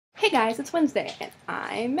Hey guys, it's Wednesday, and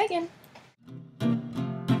I'm Megan.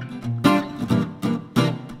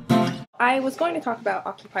 I was going to talk about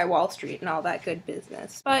Occupy Wall Street and all that good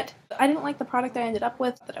business, but I didn't like the product I ended up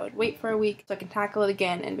with, that I would wait for a week so I can tackle it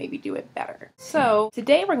again and maybe do it better. So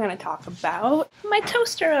today we're going to talk about my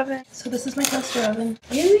toaster oven. So this is my toaster oven.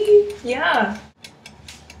 Really? Yeah.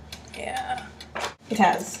 It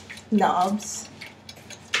has knobs,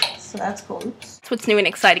 so that's cool. Oops. That's what's new and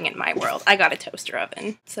exciting in my world. I got a toaster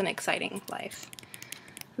oven. It's an exciting life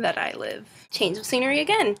that I live. Change of scenery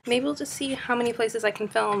again. Maybe we'll just see how many places I can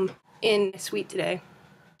film in my suite today.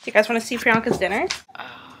 Do you guys want to see Priyanka's dinner?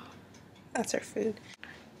 Oh, that's her food.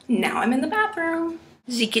 Now I'm in the bathroom.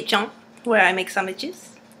 The kitchen, where I make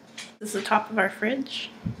sandwiches. This is the top of our fridge.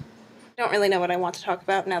 I don't really know what I want to talk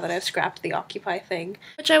about now that I've scrapped the Occupy thing,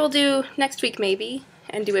 which I will do next week maybe,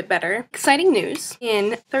 and do it better. Exciting news.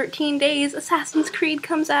 In 13 days, Assassin's Creed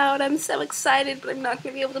comes out. I'm so excited, but I'm not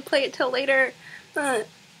going to be able to play it till later.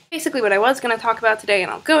 Basically what I was going to talk about today,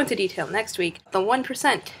 and I'll go into detail next week, the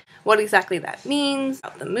 1%. What exactly that means,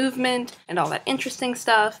 about the movement, and all that interesting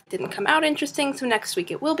stuff. Didn't come out interesting, so next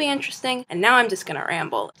week it will be interesting, and now I'm just gonna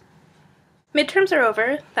ramble. Midterms are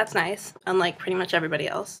over, that's nice, unlike pretty much everybody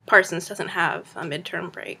else. Parsons doesn't have a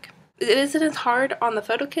midterm break. It isn't as hard on the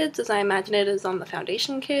photo kids as I imagine it is on the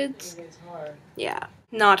foundation kids. It is hard. Yeah,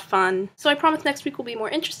 not fun. So I promise next week will be more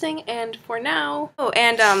interesting, and for now... Oh,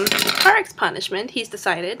 and Tarek's punishment, he's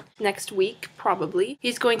decided, next week, probably,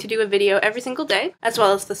 he's going to do a video every single day, as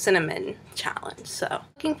well as the cinnamon challenge. So,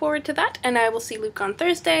 looking forward to that, and I will see Luke on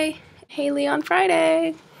Thursday, Haley on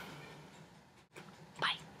Friday.